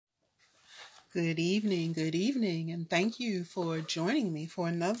Good evening, and thank you for joining me for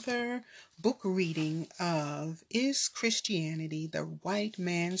another book reading of Is Christianity the White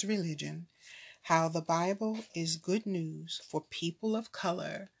Man's Religion? How the Bible is Good News for People of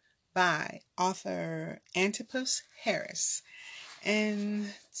Color by author Antipas Harris.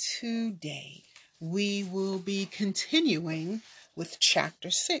 And today we will be continuing with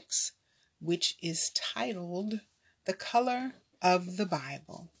chapter 6, which is titled The Color of the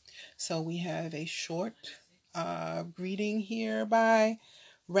Bible. So we have a short greeting here by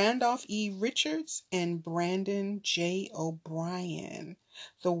Randolph E. Richards and Brandon J. O'Brien.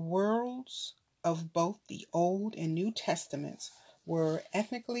 The worlds of both the Old and New Testaments were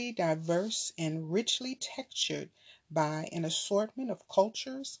ethnically diverse and richly textured by an assortment of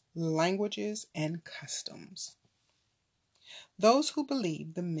cultures, languages, and customs. Those who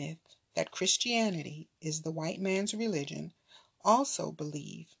believe the myth that Christianity is the white man's religion also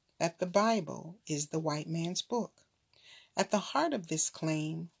believe that the Bible is the white man's book. At the heart of this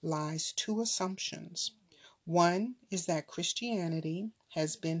claim lies two assumptions. One is that Christianity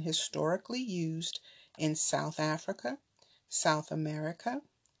has been historically used in South Africa, South America,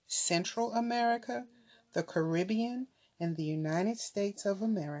 Central America, the Caribbean, and the United States of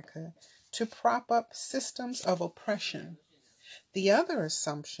America to prop up systems of oppression. The other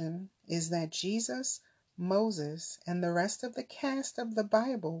assumption is that Jesus, Moses, and the rest of the cast of the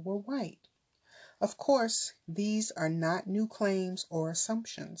Bible were white. Of course, these are not new claims or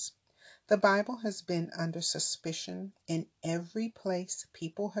assumptions. The Bible has been under suspicion in every place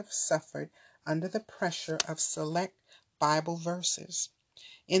people have suffered under the pressure of select Bible verses.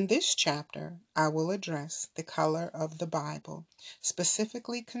 In this chapter, I will address the color of the Bible,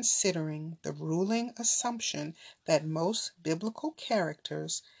 specifically considering the ruling assumption that most biblical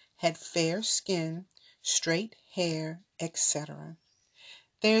characters had fair skin, straight hair, etc.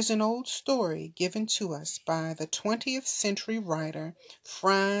 There's an old story given to us by the 20th century writer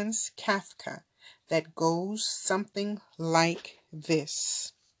Franz Kafka that goes something like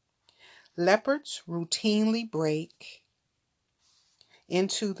this. Leopards routinely break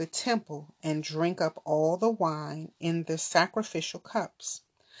into the temple and drink up all the wine in the sacrificial cups.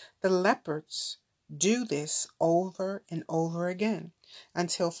 The leopards do this over and over again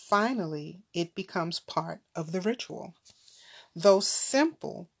until finally it becomes part of the ritual. Though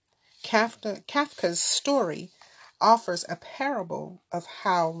simple, Kafka's story offers a parable of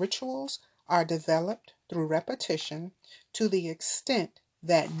how rituals are developed through repetition to the extent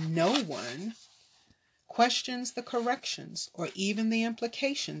that no one questions the corrections or even the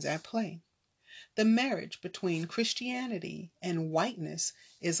implications at play. The marriage between Christianity and whiteness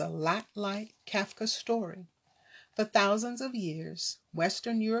is a lot like Kafka's story. For thousands of years,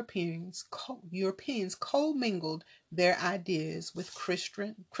 Western Europeans commingled their ideas with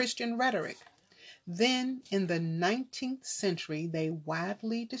Christian rhetoric. Then, in the 19th century, they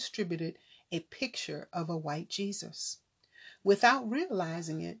widely distributed a picture of a white Jesus. Without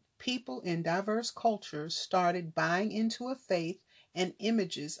realizing it, people in diverse cultures started buying into a faith and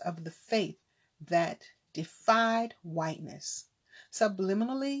images of the faith that defied whiteness.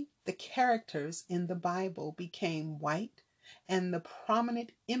 Subliminally, the characters in the Bible became white, and the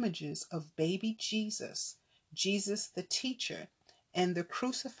prominent images of baby Jesus, Jesus the teacher, and the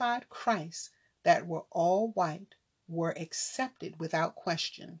crucified Christ that were all white were accepted without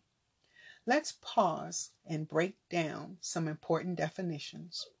question. Let's pause and break down some important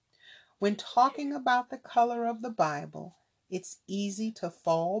definitions. When talking about the color of the Bible, it's easy to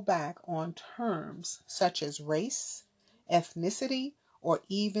fall back on terms such as race, ethnicity, or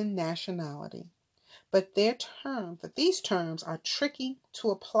even nationality. But these terms are tricky to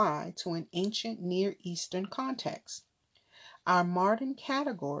apply to an ancient Near Eastern context. Our modern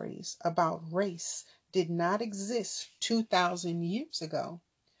categories about race did not exist 2,000 years ago.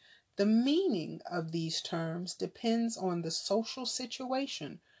 The meaning of these terms depends on the social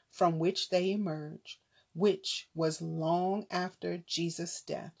situation from which they emerge, which was long after Jesus'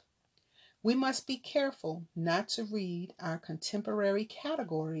 death. We must be careful not to read our contemporary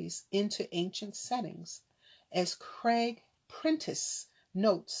categories into ancient settings, as Craig Prentice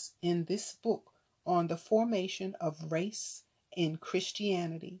notes in this book on the formation of race in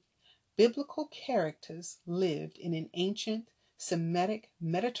Christianity. Biblical characters lived in an ancient Semitic,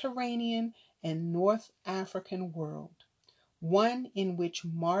 Mediterranean, and North African world, one in which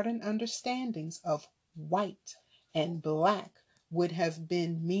modern understandings of white and black would have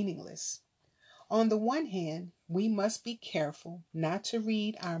been meaningless. On the one hand, we must be careful not to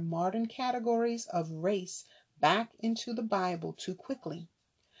read our modern categories of race back into the Bible too quickly.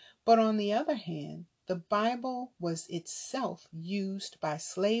 But on the other hand, the Bible was itself used by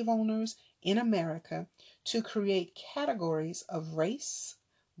slave owners in America to create categories of race,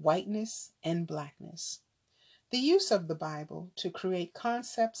 whiteness, and blackness. The use of the Bible to create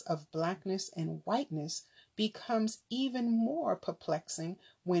concepts of blackness and whiteness becomes even more perplexing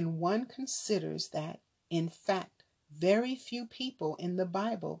when one considers that, in fact, very few people in the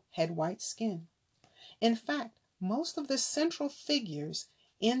Bible had white skin. In fact, most of the central figures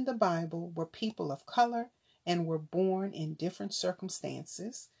in the Bible were people of color and were born in different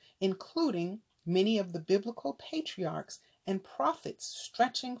circumstances, including many of the biblical patriarchs and prophets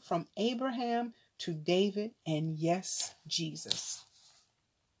stretching from Abraham to David and, yes, Jesus.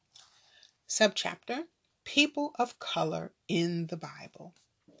 Subchapter: People of Color in the Bible.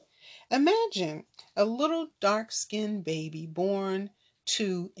 Imagine a little dark-skinned baby born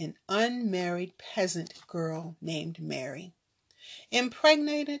to an unmarried peasant girl named Mary.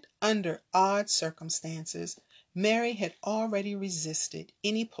 Impregnated under odd circumstances, Mary had already resisted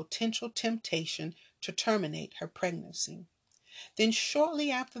any potential temptation to terminate her pregnancy. Then,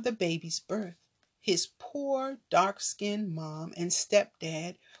 shortly after the baby's birth, his poor, dark-skinned mom and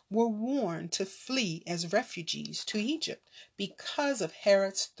stepdad were warned to flee as refugees to Egypt because of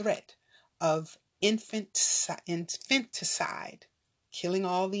Herod's threat of infanticide, killing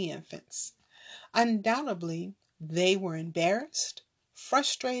all the infants. Undoubtedly, they were embarrassed,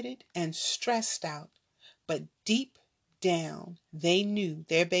 frustrated, and stressed out, but deep down, they knew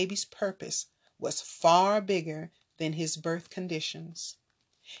their baby's purpose was far bigger than his birth conditions.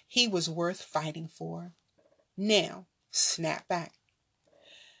 He was worth fighting for. Now, snap back.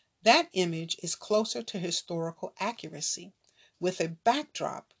 That image is closer to historical accuracy, with a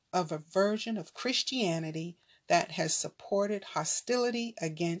backdrop of a version of Christianity that has supported hostility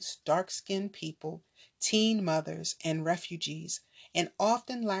against dark-skinned people, teen mothers, and refugees, and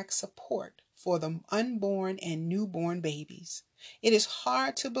often lacks support for the unborn and newborn babies. It is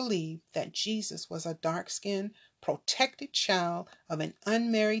hard to believe that Jesus was a dark-skinned, protected child of an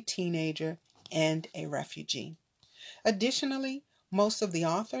unmarried teenager and a refugee. Additionally, most of the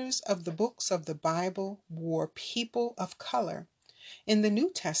authors of the books of the Bible were people of color. In the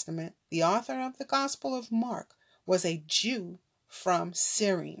New Testament, the author of the Gospel of Mark was a Jew from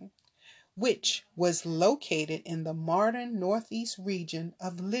Cyrene, which was located in the modern northeast region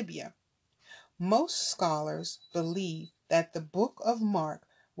of Libya. Most scholars believe that the book of Mark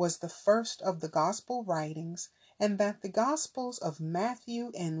was the first of the gospel writings, and that the Gospels of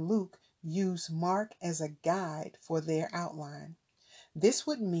Matthew and Luke use Mark as a guide for their outline. This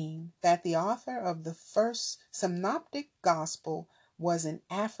would mean that the author of the first synoptic gospel was an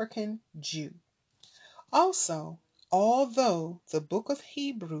African Jew. Also, although the book of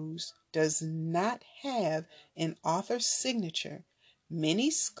Hebrews does not have an author's signature, many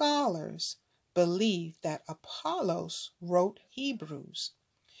scholars believe that Apollos wrote Hebrews.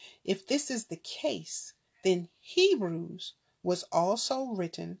 If this is the case, then Hebrews was also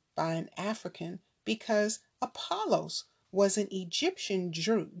written by an African because Apollos was an Egyptian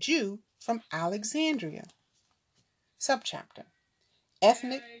Jew from Alexandria. Subchapter: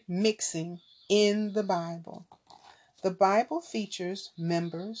 Ethnic Mixing in the Bible. The Bible features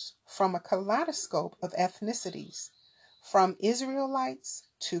members from a kaleidoscope of ethnicities, from Israelites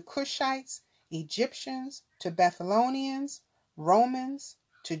to Cushites, Egyptians to Babylonians, Romans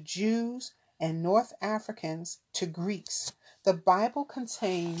to Jews, and North Africans to Greeks. The Bible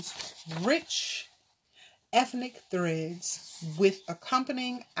contains rich ethnic threads with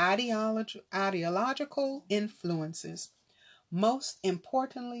accompanying ideological influences. Most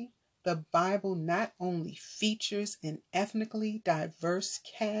importantly, the Bible not only features an ethnically diverse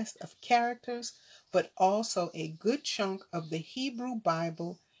cast of characters, but also a good chunk of the Hebrew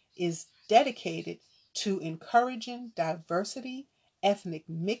Bible is dedicated to encouraging diversity, ethnic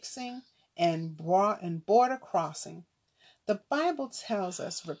mixing, and border crossing. The Bible tells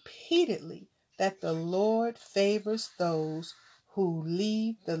us repeatedly that the Lord favors those who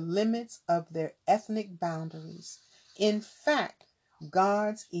leave the limits of their ethnic boundaries. In fact,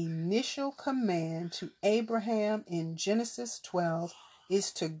 God's initial command to Abraham in Genesis 12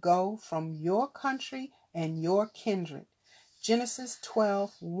 is to go from your country and your kindred. Genesis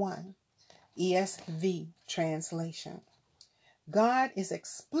 12:1, ESV translation. God is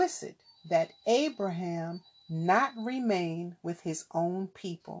explicit that Abraham not remain with his own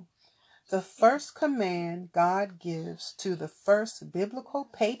people. The first command God gives to the first biblical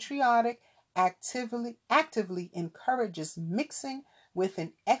patriotic actively encourages mixing with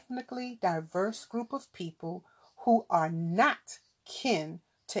an ethnically diverse group of people who are not kin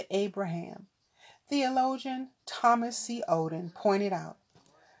to Abraham. Theologian Thomas C. Oden pointed out,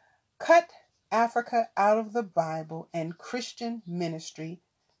 cut Africa out of the Bible and Christian memory,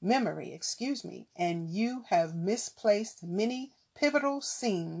 and you have misplaced many pivotal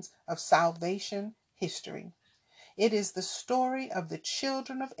scenes of salvation history. It is the story of the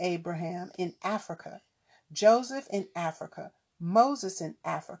children of Abraham in Africa, Joseph in Africa, Moses in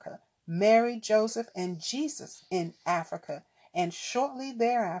Africa, Mary, Joseph, and Jesus in Africa, and shortly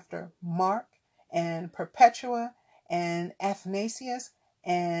thereafter, Mark and Perpetua and Athanasius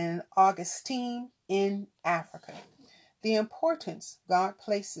and Augustine in Africa. The importance God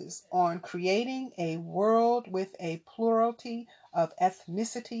places on creating a world with a plurality of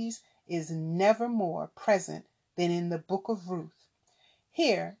ethnicities is never more present than in the book of Ruth.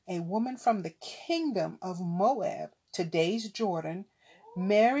 Here, a woman from the kingdom of Moab, today's Jordan,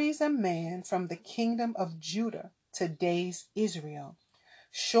 marries a man from the kingdom of Judah, today's Israel.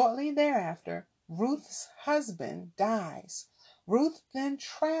 Shortly thereafter, Ruth's husband dies. Ruth then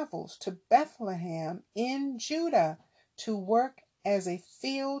travels to Bethlehem in Judah to work as a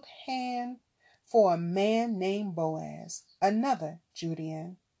field hand for a man named Boaz, another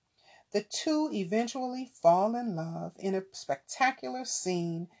Judean. The two eventually fall in love in a spectacular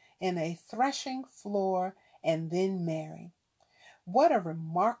scene in a threshing floor and then marry. What is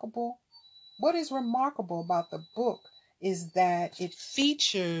remarkable about the book is that it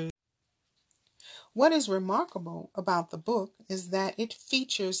features What is remarkable about the book is that it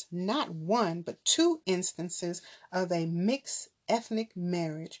features not one but two instances of a mixed ethnic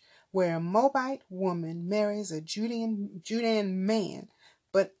marriage where a Moabite woman marries a Judean man,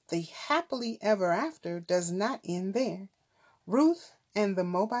 but the happily ever after does not end there. Ruth and the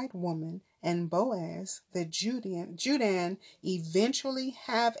Moabite woman and Boaz, the Judean, eventually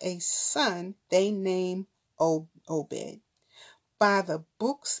have a son they name Obed. By the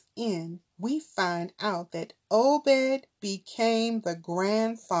book's end, we find out that Obed became the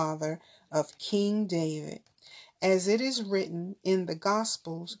grandfather of King David. As it is written in the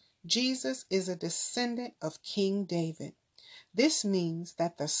Gospels, Jesus is a descendant of King David. This means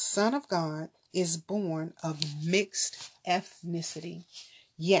that the Son of God is born of mixed ethnicity.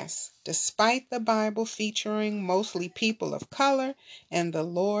 Yes, despite the Bible featuring mostly people of color and the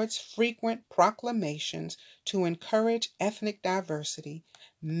Lord's frequent proclamations to encourage ethnic diversity,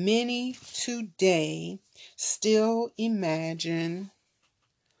 many today still imagine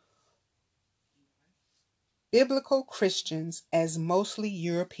biblical Christians as mostly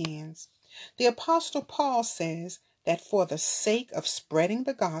Europeans. The Apostle Paul says that for the sake of spreading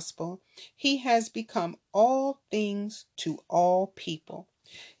the gospel, he has become all things to all people.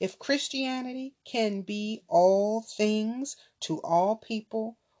 If Christianity can be all things to all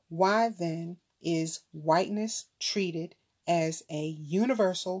people, why then is whiteness treated as a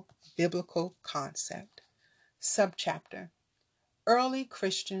universal biblical concept? Subchapter: Early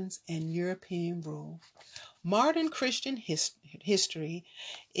Christians and European Rule. Modern Christian history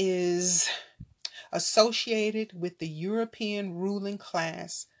is associated with the European ruling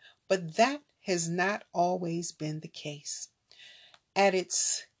class, but that has not always been the case. At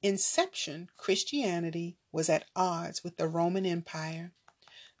its inception, Christianity was at odds with the Roman Empire.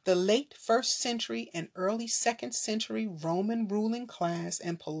 The late 1st century and early 2nd century Roman ruling class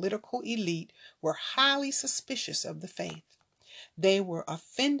and political elite were highly suspicious of the faith. They were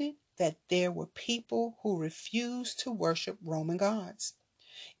offended that there were people who refused to worship Roman gods.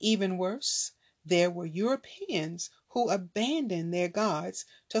 Even worse, there were Europeans who abandoned their gods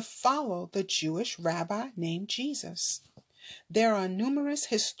to follow the Jewish rabbi named Jesus. There are numerous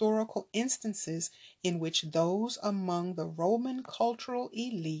historical instances in which those among the Roman cultural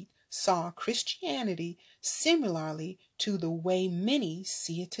elite saw Christianity similarly to the way many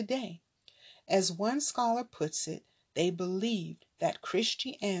see it today. As one scholar puts it, they believed that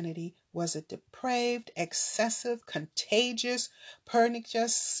Christianity was a depraved, excessive, contagious,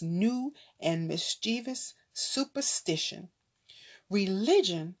 pernicious, new, and mischievous superstition.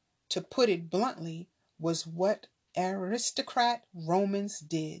 Religion, to put it bluntly, was what aristocrat Romans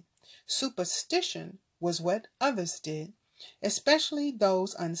did. Superstition was what others did, especially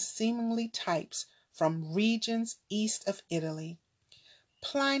those unseemly types from regions east of Italy.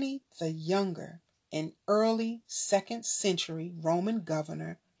 Pliny the Younger, an early 2nd century Roman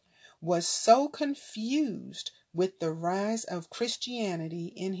governor, was so confused with the rise of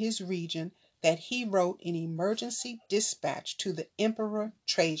Christianity in his region that he wrote an emergency dispatch to the Emperor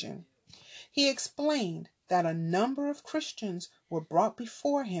Trajan. He explained that a number of Christians were brought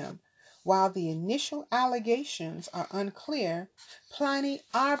before him. While the initial allegations are unclear, Pliny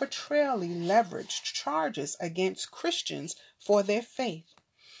arbitrarily leveraged charges against Christians for their faith.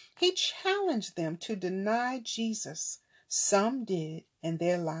 He challenged them to deny Jesus. Some did, and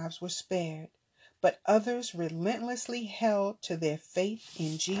their lives were spared. but others relentlessly held to their faith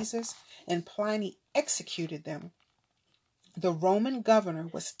in Jesus, and Pliny executed them. The Roman governor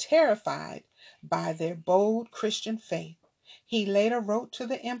was terrified by their bold Christian faith. He later wrote to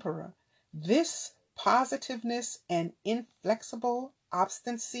the emperor, "This positiveness and inflexible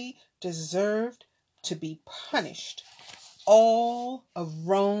obstinacy deserved to be punished." All of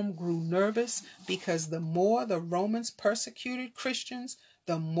Rome grew nervous because the more the Romans persecuted Christians,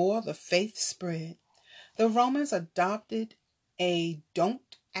 the more the faith spread. The Romans adopted a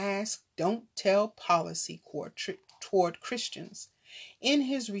don't ask, don't tell policy toward Christians. In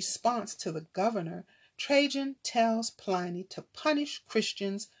his response to the governor, Trajan tells Pliny to punish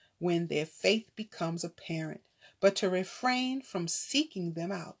Christians when their faith becomes apparent, but to refrain from seeking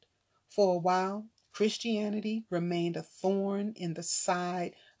them out. For a while, Christianity remained a thorn in the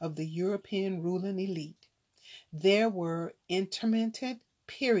side of the European ruling elite. There were intermittent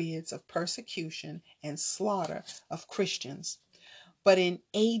periods of persecution and slaughter of Christians. But in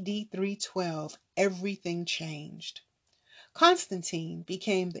AD 312, everything changed. Constantine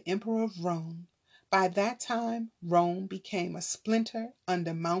became the emperor of Rome. By that time, Rome became a splinter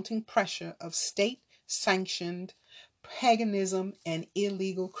under mounting pressure of state-sanctioned paganism and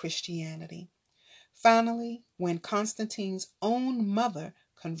illegal Christianity. Finally, when Constantine's own mother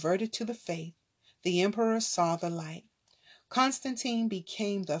converted to the faith, the emperor saw the light. Constantine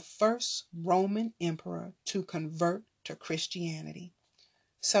became the first Roman emperor to convert to Christianity.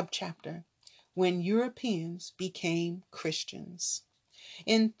 Subchapter: When Europeans became Christians.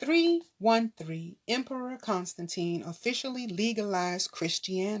 In 313, Emperor Constantine officially legalized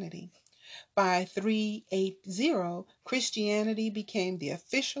Christianity. By 380, Christianity became the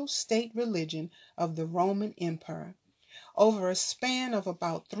official state religion of the Roman Empire. Over a span of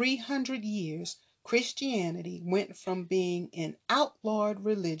about 300 years, Christianity went from being an outlawed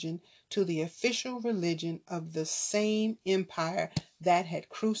religion to the official religion of the same empire that had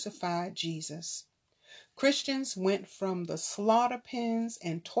crucified Jesus. Christians went from the slaughter pens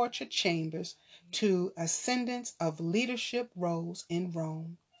and torture chambers to ascendance of leadership roles in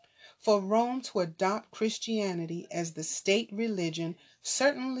Rome. For Rome to adopt Christianity as the state religion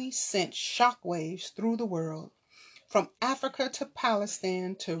certainly sent shockwaves through the world. From Africa to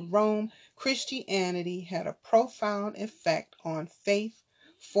Palestine to Rome, Christianity had a profound effect on faith,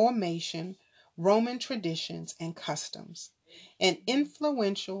 formation, Roman traditions, and customs. An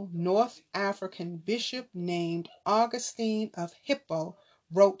influential North African bishop named Augustine of Hippo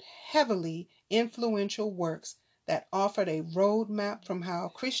wrote heavily influential works that offered a roadmap from how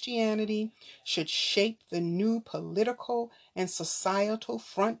Christianity should shape the new political and societal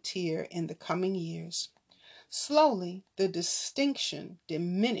frontier in the coming years. Slowly, the distinction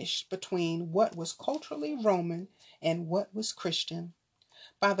diminished between what was culturally Roman and what was Christian.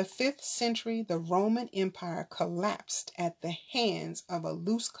 By the 5th century, the Roman Empire collapsed at the hands of a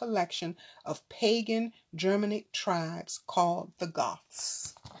loose collection of pagan Germanic tribes called the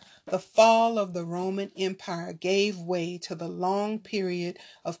Goths. The fall of the Roman Empire gave way to the long period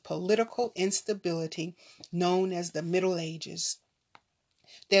of political instability known as the Middle Ages.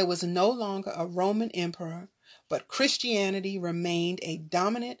 There was no longer a Roman emperor, but Christianity remained a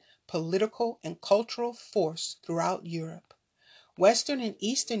dominant political and cultural force throughout Europe. Western and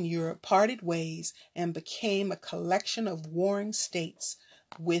Eastern Europe parted ways and became a collection of warring states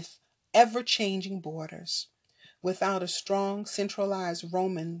with ever-changing borders. Without a strong centralized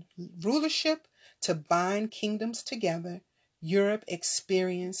Roman rulership to bind kingdoms together, Europe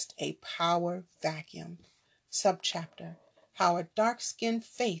experienced a power vacuum. Subchapter: How a dark-skinned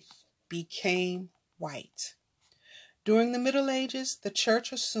faith became white. During the Middle Ages, the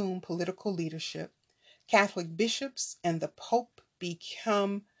Church assumed political leadership. Catholic bishops and the Pope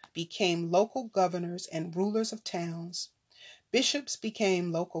became local governors and rulers of towns. Bishops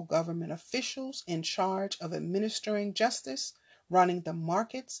became local government officials in charge of administering justice, running the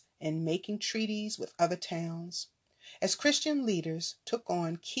markets, and making treaties with other towns. As Christian leaders took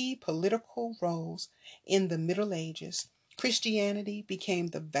on key political roles in the Middle Ages, Christianity became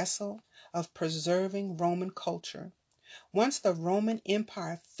the vessel of preserving Roman culture. Once the Roman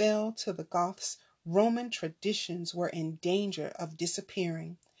Empire fell to the Goths, Roman traditions were in danger of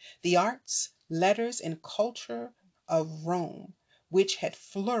disappearing. The arts, letters, and culture of Rome, which had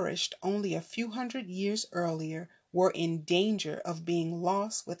flourished only a few hundred years earlier, were in danger of being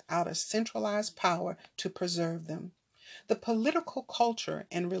lost without a centralized power to preserve them. The political culture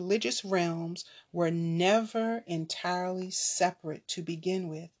and religious realms were never entirely separate to begin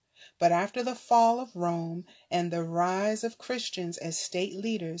with. But after the fall of Rome and the rise of Christians as state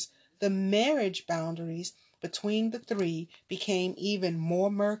leaders, the marriage boundaries between the three became even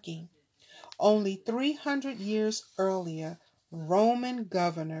more murky. Only 300 years earlier, Roman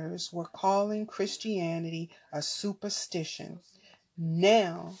governors were calling Christianity a superstition.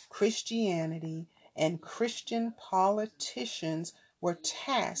 Now, Christianity and Christian politicians were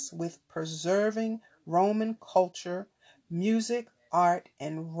tasked with preserving Roman culture, music, art,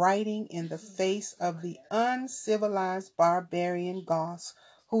 and writing in the face of the uncivilized barbarian Goths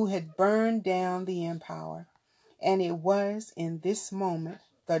who had burned down the empire. And it was in this moment,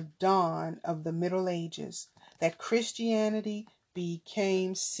 the dawn of the Middle Ages, that Christianity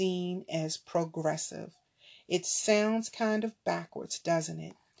became seen as progressive. It sounds kind of backwards, doesn't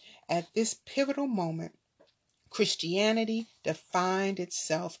it? At this pivotal moment, Christianity defined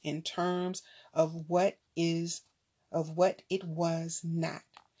itself in terms of what it was not.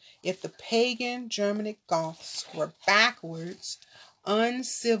 If the pagan Germanic Goths were backwards,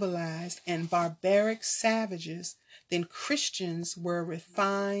 uncivilized, and barbaric savages, then Christians were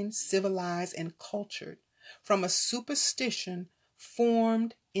refined, civilized, and cultured. From a superstition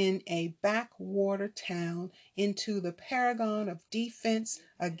formed in a backwater town into the paragon of defense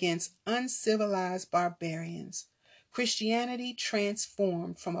against uncivilized barbarians. Christianity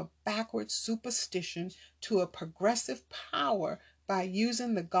transformed from a backward superstition to a progressive power by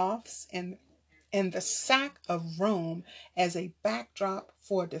using the Goths and the sack of Rome as a backdrop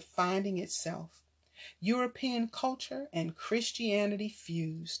for defining itself. European culture and Christianity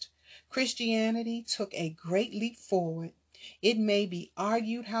fused. Christianity took a great leap forward. It may be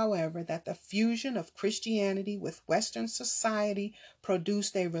argued, however, that the fusion of Christianity with Western society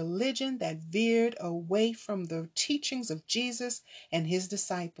produced a religion that veered away from the teachings of Jesus and his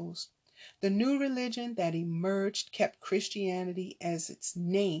disciples. The new religion that emerged kept Christianity as its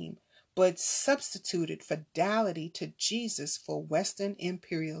name, but substituted fidelity to Jesus for Western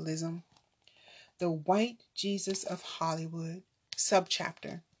imperialism. The White Jesus of Hollywood.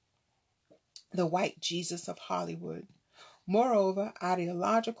 Subchapter: The White Jesus of Hollywood. Moreover,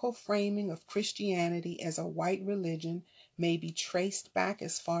 ideological framing of Christianity as a white religion may be traced back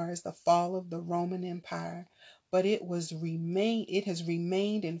as far as the fall of the Roman Empire, but it has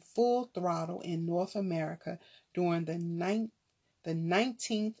remained in full throttle in North America during the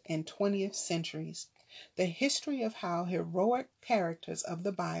 19th and 20th centuries. The history of how heroic characters of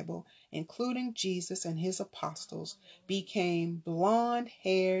the Bible, including Jesus and his apostles, became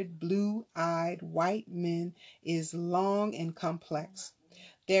blonde-haired, blue-eyed white men is long and complex.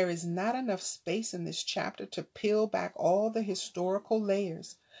 There is not enough space in this chapter to peel back all the historical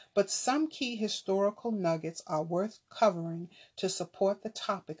layers, but some key historical nuggets are worth covering to support the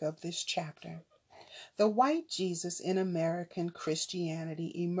topic of this chapter. The white Jesus in American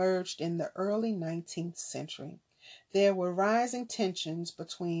Christianity emerged in the early 19th century. There were rising tensions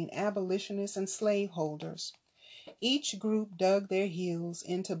between abolitionists and slaveholders. Each group dug their heels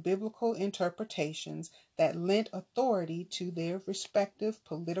into biblical interpretations that lent authority to their respective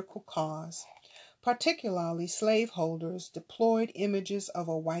political cause. Particularly, slaveholders deployed images of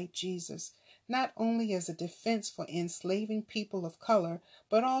a white Jesus, not only as a defense for enslaving people of color,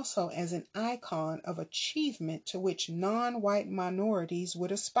 but also as an icon of achievement to which non-white minorities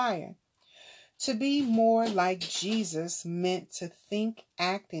would aspire. To be more like Jesus meant to think,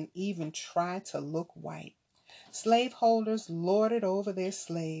 act, and even try to look white. Slaveholders lorded over their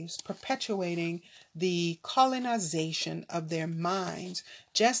slaves, perpetuating the colonization of their minds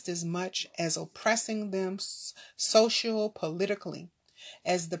just as much as oppressing them socio-politically.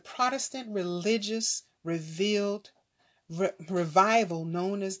 As the Protestant religious revival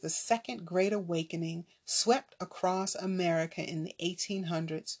known as the Second Great Awakening swept across America in the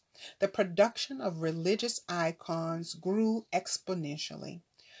 1800s, the production of religious icons grew exponentially.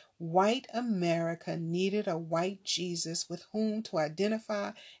 White America needed a white Jesus with whom to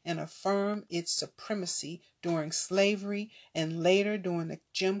identify and affirm its supremacy during slavery and later during the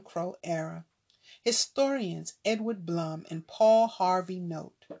Jim Crow era. Historians Edward Blum and Paul Harvey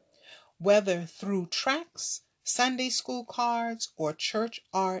note, whether through tracts, Sunday school cards, or church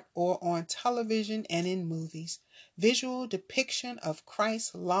art, or on television and in movies, visual depiction of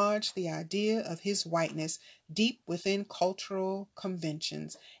Christ lodged the idea of his whiteness deep within cultural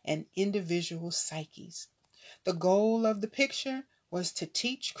conventions and individual psyches. The goal of the picture was to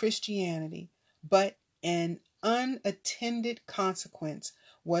teach Christianity, but an unattended consequence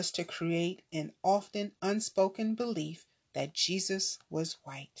was to create an often unspoken belief that Jesus was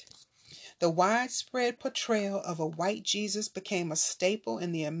white. The widespread portrayal of a white Jesus became a staple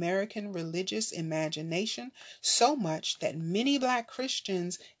in the American religious imagination, so much that many black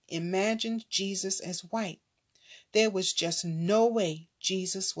Christians imagined Jesus as white. There was just no way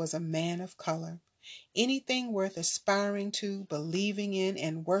Jesus was a man of color. Anything worth aspiring to, believing in,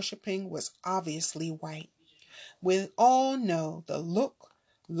 and worshiping was obviously white. We all know the look: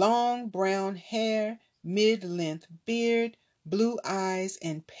 long brown hair, mid-length beard, blue eyes,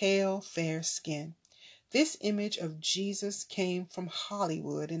 and pale, fair skin. This image of Jesus came from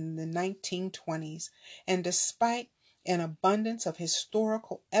Hollywood in the 1920s, and despite an abundance of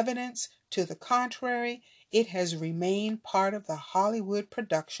historical evidence to the contrary, it has remained part of the Hollywood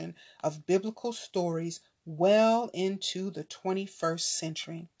production of biblical stories well into the 21st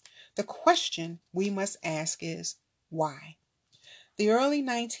century. The question we must ask is, why? The early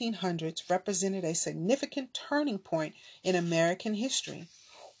 1900s represented a significant turning point in American history.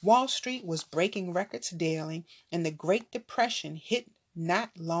 Wall Street was breaking records daily, and the Great Depression hit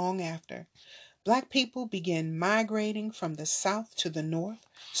not long after. Black people began migrating from the South to the North,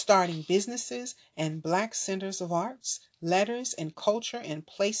 starting businesses and black centers of arts, letters, and culture in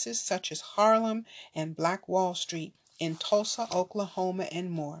places such as Harlem and Black Wall Street, in Tulsa, Oklahoma,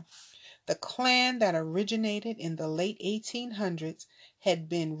 and more. The Klan that originated in the late 1800s had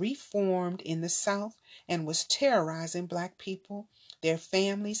been reformed in the South and was terrorizing black people, their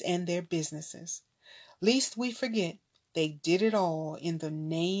families, and their businesses. Lest we forget, they did it all in the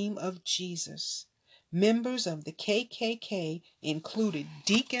name of Jesus. Members of the KKK included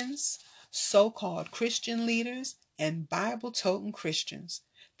deacons, so-called Christian leaders, and Bible-toting Christians.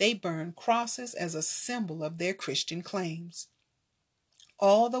 They burned crosses as a symbol of their Christian claims.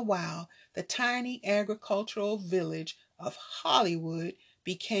 All the while, the tiny agricultural village of Hollywood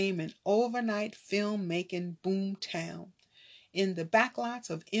became an overnight film-making boom town. In the backlots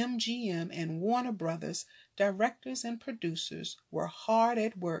of MGM and Warner Brothers, directors and producers were hard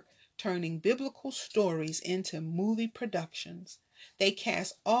at work turning biblical stories into movie productions. They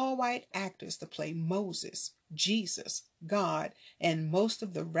cast all-white actors to play Moses, Jesus, God, and most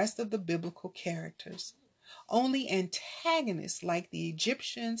of the rest of the biblical characters. Only antagonists like the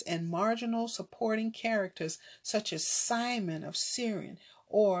Egyptians and marginal supporting characters such as Simon of Cyrene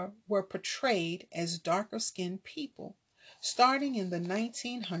or were portrayed as darker-skinned people. Starting in the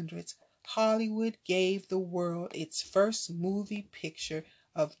 1900s, Hollywood gave the world its first movie picture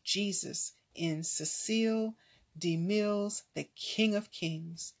of Jesus in Cecil DeMille's The King of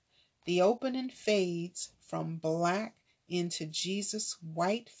Kings. The opening fades from black into Jesus'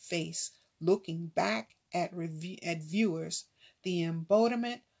 white face looking back at viewers, the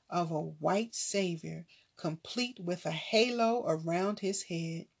embodiment of a white savior, complete with a halo around his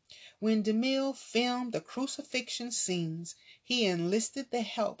head. When DeMille filmed the crucifixion scenes, he enlisted the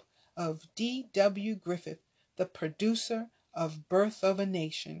help of D.W. Griffith, the producer of Birth of a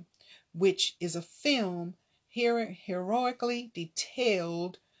Nation, which is a film heroically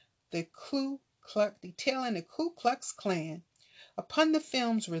detailing the Ku Klux Klan. Upon the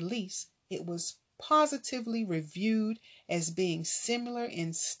film's release, it was positively reviewed as being similar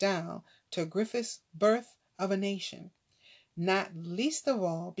in style to Griffith's Birth of a Nation, not least of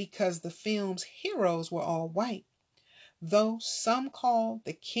all because the film's heroes were all white. Though some call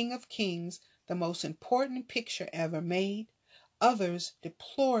The King of Kings the most important picture ever made, others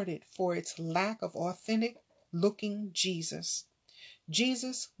deplored it for its lack of authentic-looking Jesus.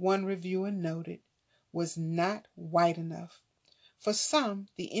 Jesus, one reviewer noted, was not white enough. For some,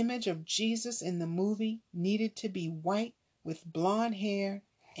 the image of Jesus in the movie needed to be white with blonde hair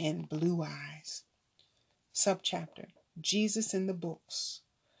and blue eyes. Subchapter: Jesus in the Books.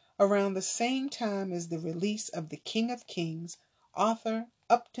 Around the same time as the release of The King of Kings, author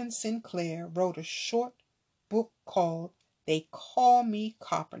Upton Sinclair wrote a short book called They Call Me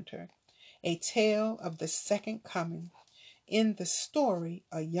Carpenter, a tale of the second coming. In the story,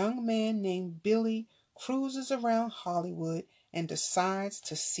 a young man named Billy cruises around Hollywood and decides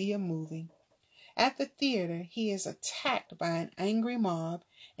to see a movie. At the theater, he is attacked by an angry mob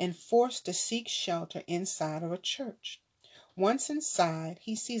and forced to seek shelter inside of a church. Once inside,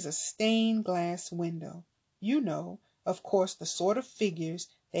 he sees a stained glass window. You know, of course, the sort of figures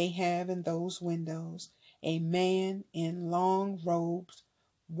they have in those windows. A man in long robes,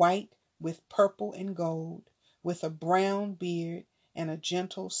 white with purple and gold, with a brown beard and a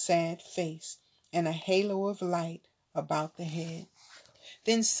gentle, sad face, and a halo of light about the head.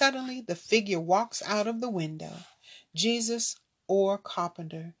 Then suddenly the figure walks out of the window. Jesus, or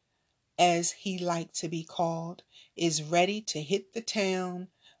Carpenter, as he liked to be called, is ready to hit the town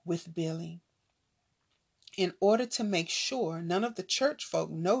with Billy. In order to make sure none of the church folk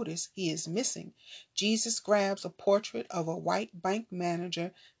notice he is missing, Jesus grabs a portrait of a white bank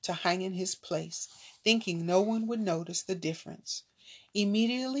manager to hang in his place, thinking no one would notice the difference.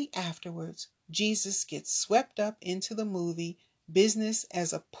 Immediately afterwards, Jesus gets swept up into the movie business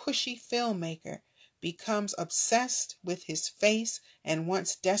as a pushy filmmaker, becomes obsessed with his face and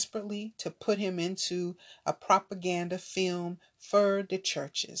wants desperately to put him into a propaganda film for the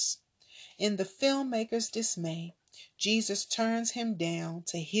churches. In the filmmaker's dismay, Jesus turns him down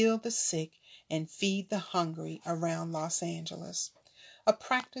to heal the sick and feed the hungry around Los Angeles, a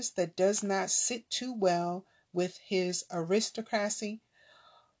practice that does not sit too well with his aristocracy,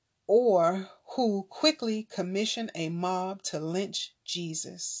 or who quickly commission a mob to lynch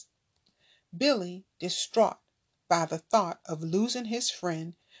Jesus. Billy, distraught by the thought of losing his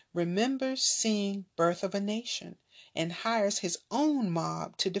friend, remembers seeing Birth of a Nation and hires his own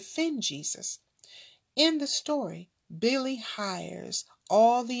mob to defend Jesus. In the story, Billy hires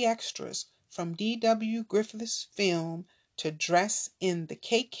all the extras from D.W. Griffith's film to dress in the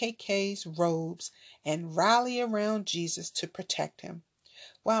KKK's robes and rally around Jesus to protect him.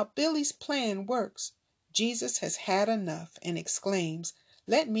 While Billy's plan works, Jesus has had enough and exclaims,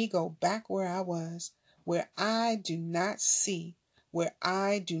 "Let me go back where I was, where I do not see, where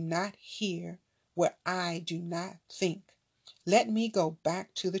I do not hear, where I do not think. Let me go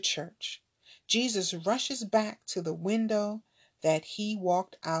back to the church." Jesus rushes back to the window that he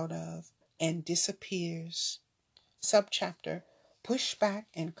walked out of and disappears. Subchapter: Pushback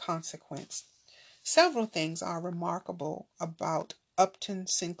and Consequence. Several things are remarkable about Upton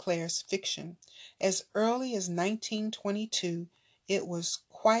Sinclair's fiction. As early as 1922, it was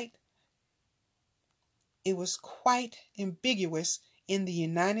quite ambiguous in the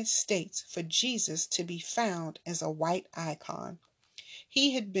United States for Jesus to be found as a white icon.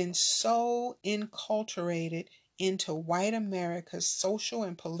 He had been so enculturated into white America's social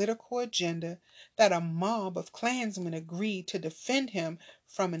and political agenda that a mob of Klansmen agreed to defend him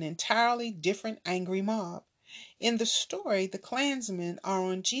from an entirely different angry mob. In the story, the Klansmen are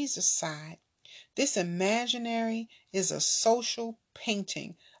on Jesus' side. This imaginary is a social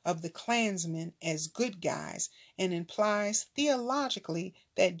painting of the Klansmen as good guys and implies theologically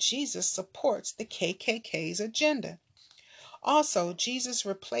that Jesus supports the KKK's agenda. Also, Jesus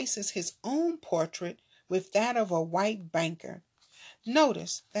replaces his own portrait with that of a white banker.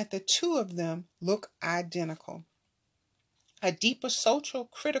 Notice that the two of them look identical. A deeper social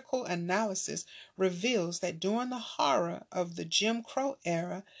critical analysis reveals that during the horror of the Jim Crow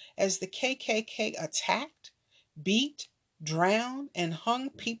era, as the KKK attacked, beat, drowned, and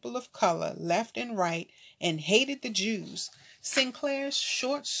hung people of color left and right and hated the Jews, Sinclair's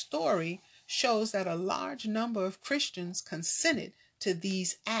short story shows that a large number of Christians consented to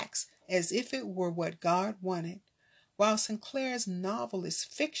these acts as if it were what God wanted. While Sinclair's novel is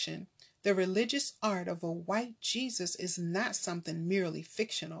fiction, the religious art of a white Jesus is not something merely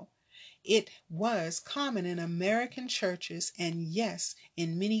fictional. It was common in American churches and, yes,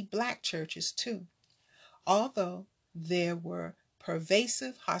 in many black churches too. Although there were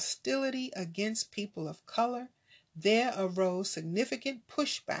pervasive hostility against people of color, there arose significant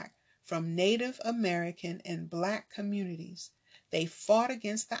pushback from Native American and black communities. They fought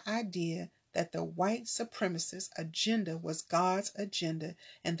against the idea that the white supremacist agenda was God's agenda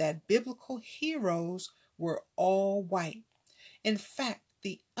and that biblical heroes were all white. In fact,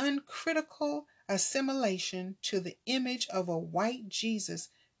 the uncritical assimilation to the image of a white Jesus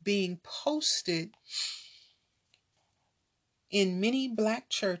being posted in many black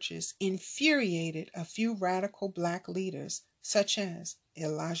churches infuriated a few radical black leaders, such as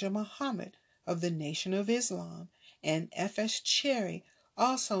Elijah Muhammad of the Nation of Islam and F.S. Cherry,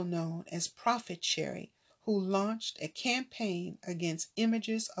 also known as Prophet Cherry, who launched a campaign against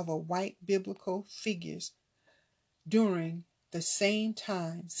images of a white biblical figures during the same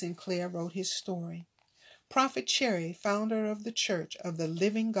time Sinclair wrote his story. Prophet Cherry, founder of the Church of the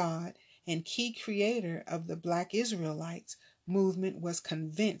Living God and key creator of the Black Israelites movement, was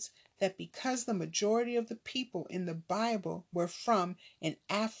convinced that because the majority of the people in the Bible were from an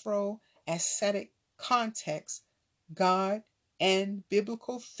Afro-Asiatic context, God and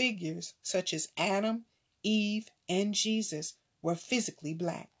biblical figures such as Adam, Eve, and Jesus were physically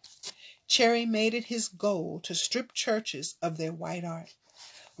black. Cherry made it his goal to strip churches of their white art.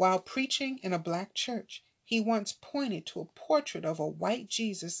 While preaching in a black church, he once pointed to a portrait of a white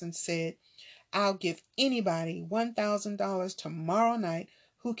Jesus and said, "I'll give anybody $1,000 tomorrow night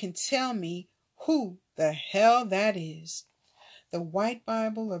who can tell me who the hell that is." The white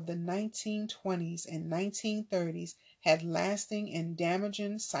Bible of the 1920s and 1930s had lasting and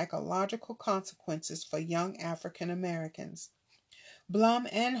damaging psychological consequences for young African Americans. Blum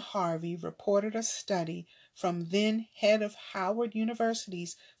and Harvey reported a study from then head of Howard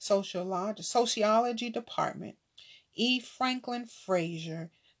University's sociology department, E. Franklin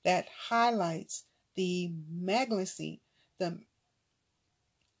Frazier, that highlights the malignancy, the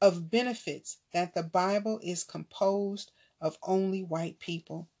of benefits that the Bible is composed of only white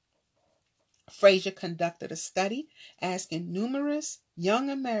people. Fraser conducted a study asking numerous young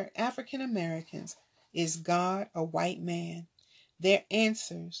African Americans, "Is God a white man?" Their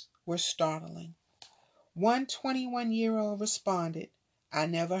answers were startling. One 21-year-old responded, "I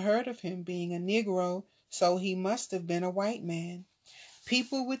never heard of him being a Negro, so he must have been a white man."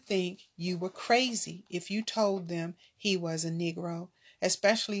 People would think you were crazy if you told them he was a Negro,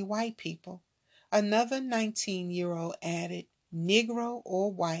 especially white people. Another 19-year-old added, "Negro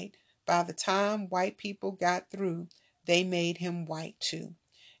or white, by the time white people got through, they made him white too."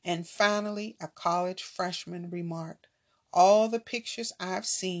 And finally, a college freshman remarked, "All the pictures I've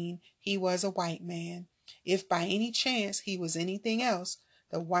seen, he was a white man. If by any chance he was anything else,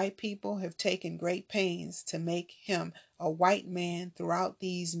 the white people have taken great pains to make him a white man throughout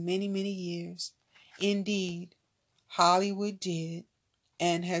these many, many years." Indeed, Hollywood did,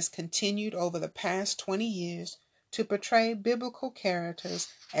 and has continued over the past 20 years to portray biblical characters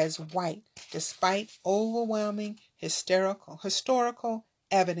as white, despite overwhelming historical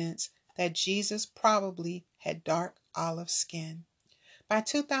evidence that Jesus probably had dark olive skin. By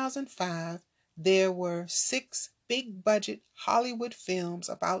 2005, there were 6 big-budget Hollywood films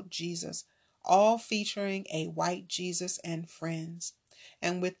about Jesus, all featuring a white Jesus and friends.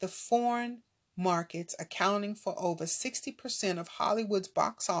 And with the foreign markets accounting for over 60% of Hollywood's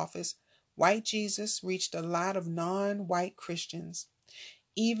box office, white Jesus reached a lot of non-white Christians.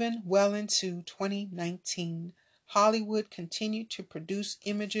 Even well into 2019, Hollywood continued to produce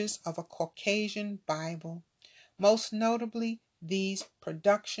images of a Caucasian Bible. Most notably, these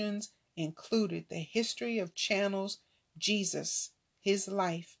productions included The History of Channel's Jesus, His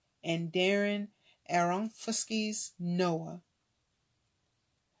Life, and Darren Aronofsky's Noah,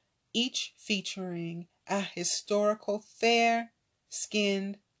 each featuring a historical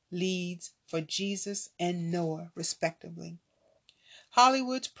fair-skinned leads for Jesus and Noah, respectively.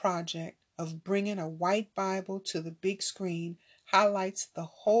 Hollywood's project of bringing a white Bible to the big screen highlights the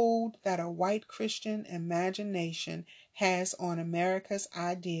hold that a white Christian imagination has on America's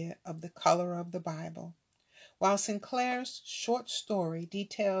idea of the color of the Bible. While Sinclair's short story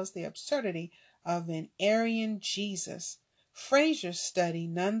details the absurdity of an Aryan Jesus, Fraser's study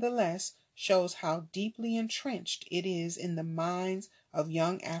nonetheless shows how deeply entrenched it is in the minds of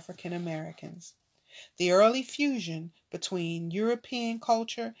young African Americans. The early fusion between European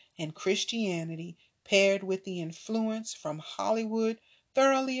culture and Christianity, paired with the influence from Hollywood,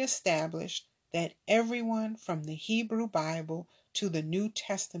 thoroughly established that everyone from the Hebrew Bible to the New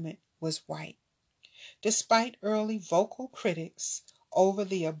Testament was white. Despite early vocal critics over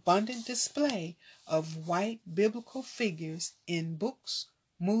the abundant display of white biblical figures in books,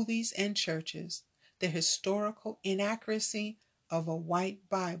 movies, and churches, the historical inaccuracy of a white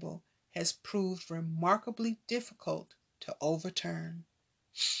Bible has proved remarkably difficult to overturn.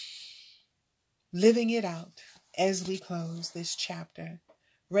 Living it out as we close this chapter.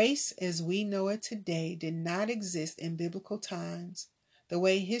 Race as we know it today did not exist in biblical times. The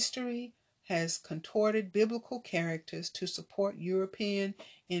way history has contorted biblical characters to support European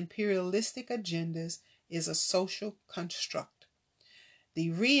imperialistic agendas is a social construct. The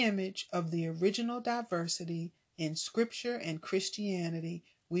reimage of the original diversity in Scripture and Christianity,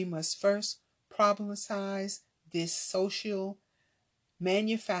 we must first problematize this social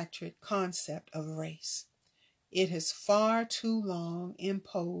manufactured concept of race. It has far too long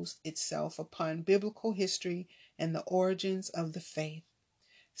imposed itself upon biblical history and the origins of the faith.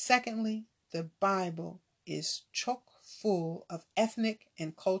 Secondly, the Bible is chock full of ethnic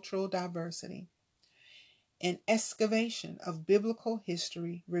and cultural diversity. An excavation of biblical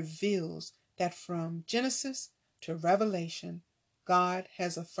history reveals that from Genesis to Revelation, God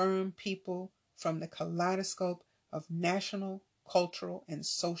has affirmed people from the kaleidoscope of national, cultural, and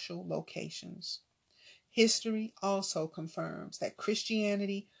social locations. History also confirms that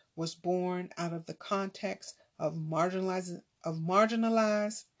Christianity was born out of the context of marginalized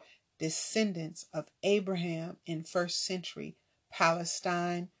descendants of Abraham in first century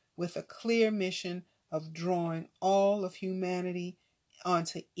Palestine, with a clear mission of drawing all of humanity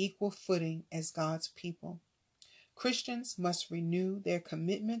onto equal footing as God's people. Christians must renew their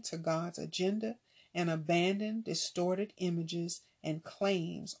commitment to God's agenda and abandon distorted images and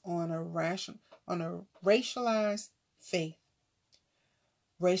claims on a racialized faith.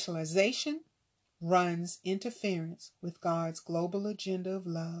 Racialization runs interference with God's global agenda of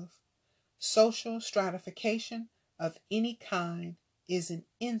love. Social stratification of any kind is an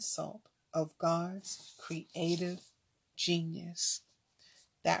insult of God's creative genius.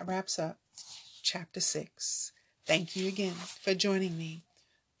 That wraps up Chapter 6. Thank you again for joining me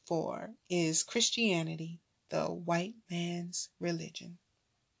for Is Christianity the White Man's Religion?